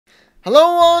Hello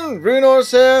on, RuneNorse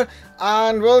here,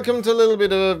 and welcome to a little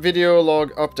bit of a video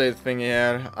log update thing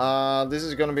here. This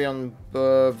is gonna be on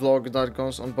the vlog that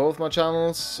goes on both my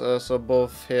channels, so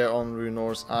both here on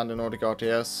RuneNorse and the Nordic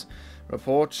RTS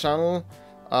report channel.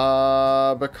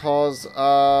 Because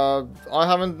I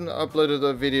haven't uploaded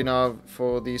a video now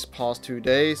for these past 2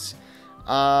 days.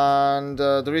 And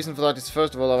the reason for that is,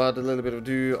 first of all, I've had a little bit of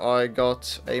ado. I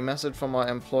got a message from my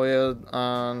employer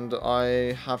and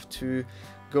I have to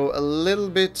go a little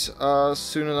bit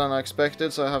sooner than I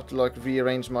expected, so I have to like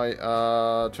rearrange my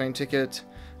train ticket,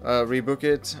 rebook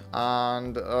it,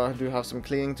 and I do have some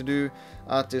cleaning to do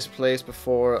at this place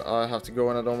before I have to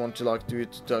go, and I don't want to like do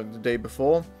it the day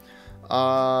before.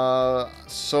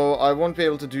 So I won't be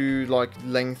able to do like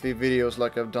lengthy videos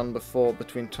like I've done before,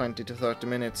 between 20 to 30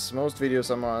 minutes. Most videos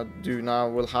I'm gonna do now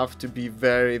will have to be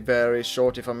very, very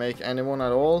short if I make anyone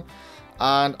at all.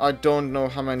 And I don't know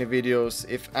how many videos,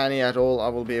 if any at all, I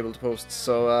will be able to post.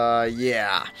 So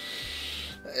yeah,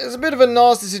 it's a bit of a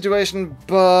nasty situation,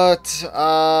 but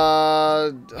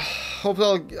hope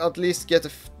I'll at least get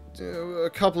a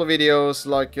couple of videos,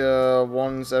 like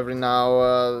once every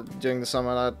now during the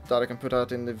summer that I can put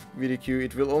out in the video queue.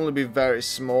 It will only be very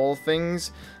small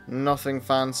things, nothing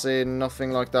fancy,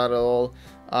 nothing like that at all.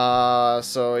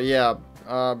 So yeah,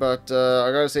 but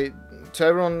I gotta say, to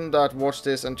everyone that watched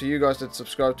this and to you guys that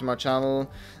subscribe to my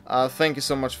channel, thank you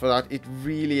so much for that. It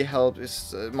really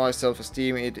helps my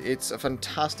self-esteem. It's a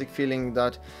fantastic feeling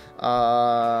that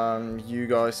you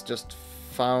guys just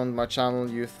found my channel.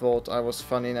 You thought I was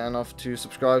funny enough to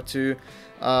subscribe to.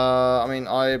 I mean,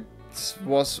 I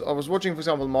was watching, for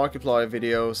example, Markiplier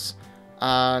videos,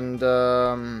 and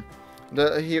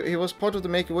he was part of the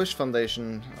Make-A-Wish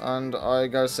Foundation, and I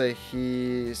gotta say,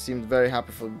 he seemed very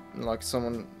happy for like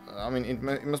someone. I mean, it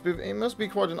must be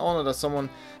quite an honor that someone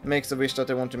makes a wish that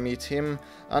they want to meet him.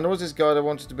 And there was this guy that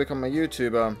wanted to become a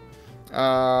YouTuber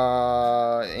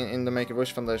in the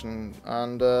Make-A-Wish Foundation,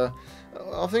 and I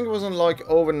think it wasn't like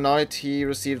overnight he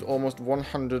received almost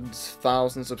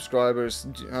 100,000 subscribers,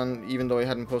 and even though he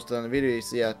hadn't posted any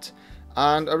videos yet.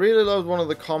 And I really loved one of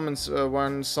the comments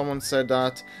when someone said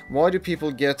that, why do people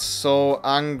get so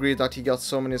angry that he got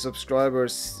so many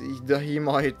subscribers? He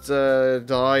might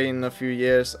die in a few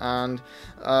years, and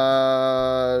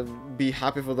be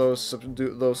happy for those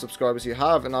subscribers you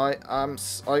have. And I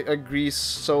agree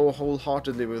so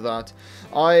wholeheartedly with that.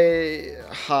 I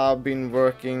have been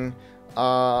working,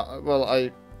 well,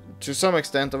 to some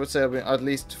extent, I would say, at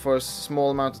least for a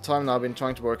small amount of time now, I've been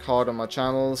trying to work hard on my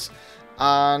channels.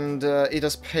 And it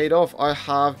has paid off. I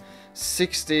have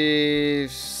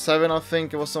 67, I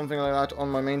think it was, something like that, on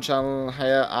my main channel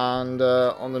here, and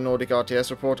on the Nordic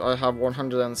RTS report I have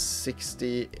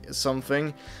 160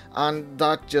 something, and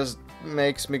that just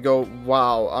makes me go,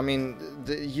 wow. I mean,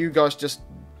 you guys just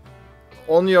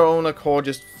on your own accord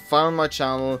just found my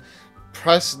channel,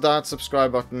 press that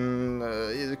subscribe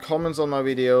button, comments on my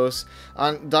videos,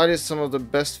 and that is some of the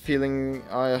best feeling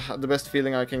I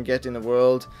can get in the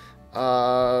world.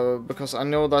 Because I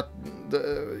know that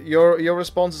your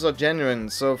responses are genuine,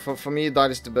 so for me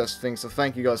that is the best thing, so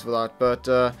thank you guys for that. But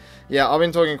yeah, I've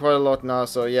been talking quite a lot now,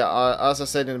 so yeah, as I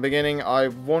said in the beginning, I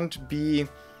won't be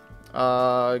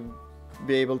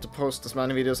able to post as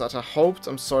many videos as I hoped.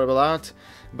 I'm sorry about that,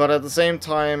 but at the same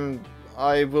time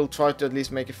I will try to at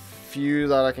least make a few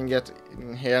that I can get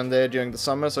in here and there during the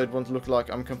summer, so it won't look like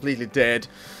I'm completely dead.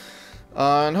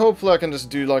 And hopefully I can just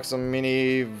do like some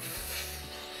mini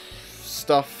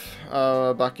stuff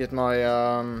back at my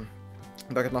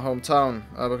hometown,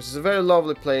 because it's a very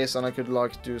lovely place, and I could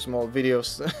like do small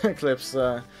videos clips,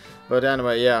 but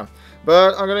anyway, yeah.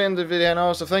 But I'm gonna end the video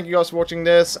now, so thank you guys for watching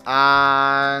this,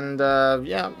 and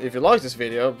yeah, if you like this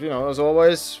video, you know, as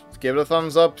always, give it a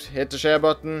thumbs up, hit the share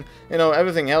button, you know,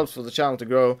 everything helps for the channel to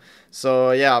grow.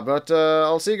 So yeah, but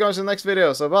I'll see you guys in the next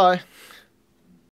video, so bye.